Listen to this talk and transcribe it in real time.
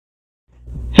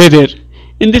Hey there,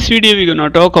 in this video we're gonna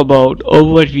talk about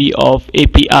overview of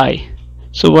API.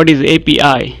 So what is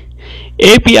API?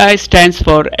 API stands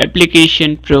for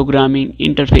Application Programming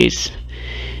Interface.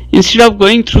 Instead of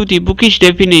going through the bookish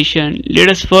definition, let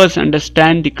us first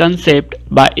understand the concept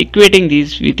by equating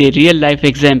this with a real life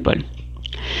example.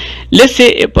 Let's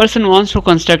say a person wants to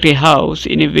construct a house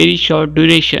in a very short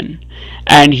duration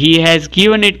and he has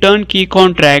given a turnkey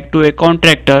contract to a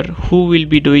contractor who will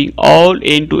be doing all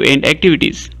end-to-end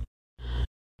activities.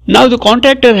 Now the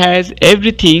contractor has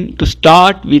everything to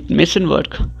start with mason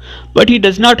work, but he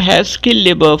does not have skilled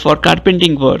labor for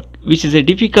carpenting work, which is a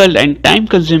difficult and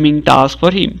time-consuming task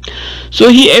for him. So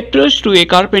he approached to a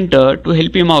carpenter to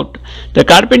help him out. The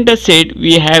carpenter said,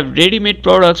 "We have ready-made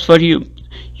products for you.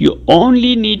 You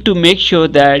only need to make sure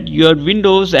that your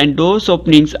windows and doors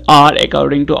openings are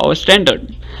according to our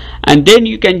standard. And then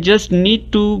you can just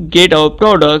need to get our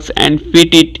products and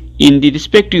fit it in the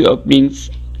respective openings,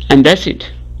 and that's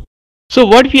it." So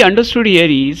what we understood here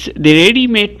is the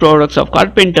ready-made products of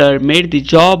carpenter made the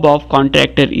job of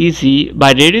contractor easy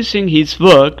by reducing his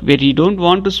work where he don't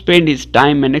want to spend his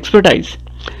time and expertise.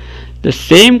 The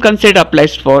same concept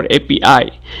applies for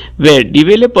API, where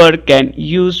developer can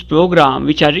use programs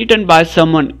which are written by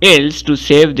someone else to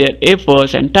save their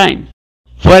efforts and time.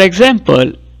 For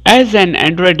example, as an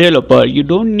Android developer, you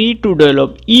don't need to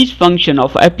develop each function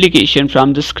of application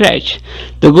from the scratch.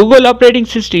 The Google operating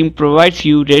system provides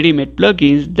you ready-made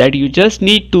plugins that you just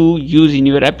need to use in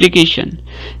your application.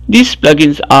 These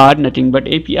plugins are nothing but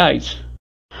APIs.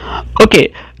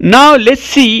 Okay, now let's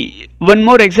see one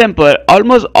more example.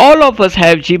 Almost all of us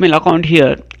have Gmail account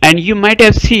here, and you might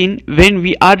have seen when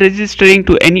we are registering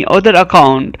to any other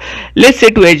account, let's say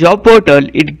to a job portal,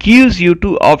 it gives you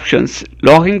two options: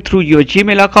 logging through your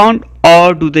Gmail account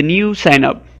or do the new sign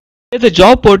up. If the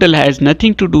job portal has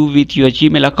nothing to do with your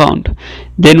Gmail account,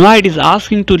 then why it is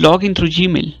asking to log in through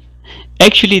Gmail?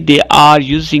 Actually, they are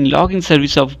using login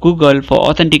service of Google for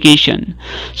authentication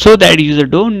so that user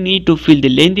don't need to fill the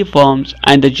lengthy forms,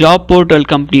 and the job portal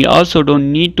company also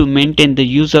don't need to maintain the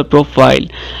user profile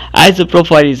as the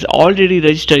profile is already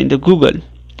registered in the Google.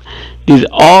 This is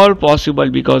all possible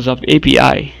because of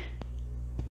API.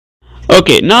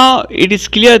 Okay, now it is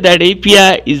clear that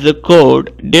API is the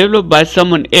code developed by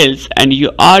someone else and you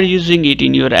are using it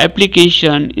in your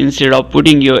application instead of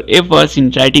putting your efforts in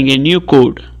writing a new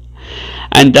code.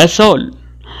 And that's all.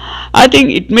 I think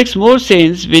it makes more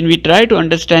sense when we try to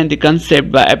understand the concept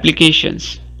by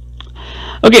applications.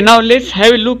 Okay, now let's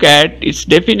have a look at its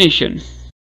definition.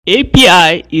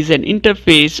 API is an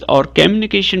interface or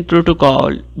communication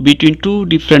protocol between two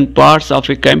different parts of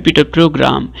a computer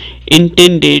program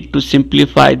intended to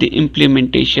simplify the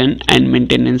implementation and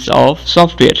maintenance of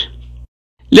software.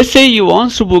 Let's say you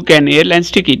want to book an airline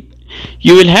ticket.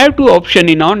 You will have two options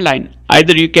in online.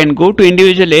 Either you can go to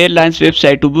individual airlines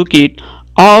website to book it,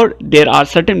 or there are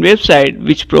certain websites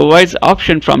which provides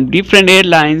option from different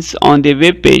airlines on their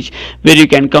web page where you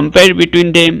can compare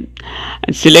between them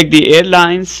and select the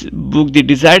airlines, book the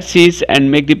desired seats and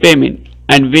make the payment.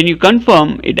 And when you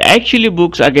confirm, it actually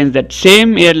books against that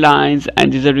same airlines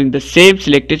and reserving the same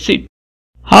selected seat.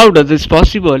 How does this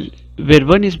possible where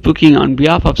one is booking on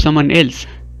behalf of someone else?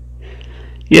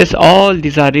 Yes, all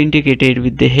these are integrated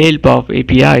with the help of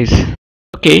APIs.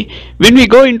 Okay, when we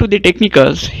go into the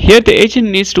technicals, here the agent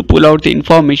needs to pull out the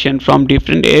information from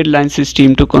different airline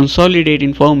systems to consolidate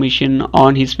information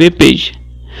on his web page.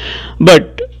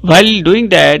 But while doing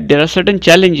that, there are certain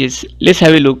challenges. Let's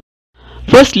have a look.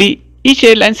 Firstly, each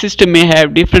airline system may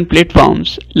have different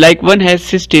platforms, like one has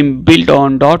system built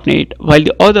on .NET while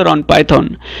the other on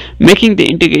Python, making the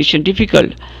integration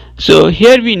difficult. So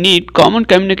here we need common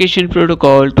communication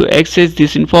protocol to access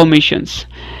these informations.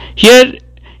 Here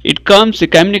it comes the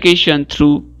communication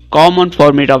through common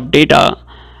format of data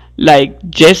like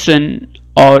JSON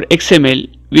or XML,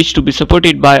 which to be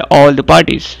supported by all the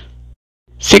parties.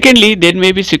 Secondly, there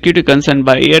may be security concern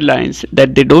by airlines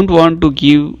that they don't want to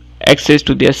give access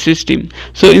to their system.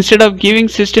 So instead of giving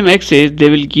system access, they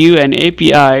will give an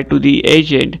API to the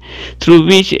agent through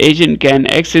which agent can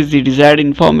access the desired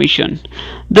information.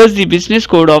 Thus the business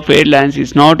code of airlines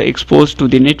is not exposed to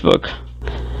the network.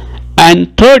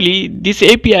 And thirdly, this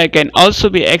API can also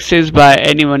be accessed by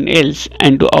anyone else,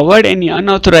 and to avoid any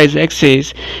unauthorized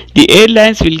access, the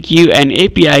airlines will give an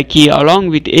API key along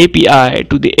with API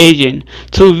to the agent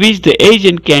through which the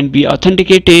agent can be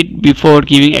authenticated before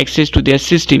giving access to their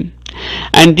system.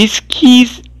 And these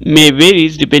keys may vary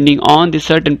depending on the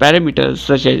certain parameters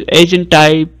such as agent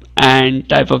type and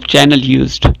type of channel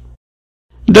used.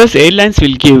 Thus, airlines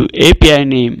will give API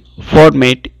name,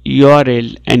 format,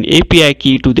 URL and API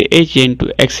key to the agent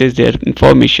to access their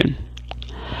information.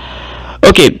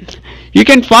 Okay, you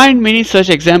can find many such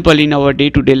examples in our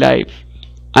day-to-day life,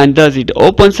 and thus it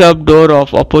opens up door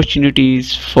of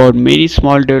opportunities for many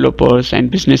small developers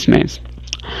and businessmen.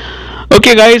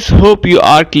 Okay guys, hope you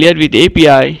are clear with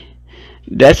API.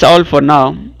 That's all for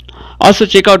now. Also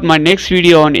check out my next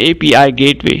video on API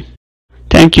Gateway.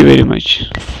 Thank you very much.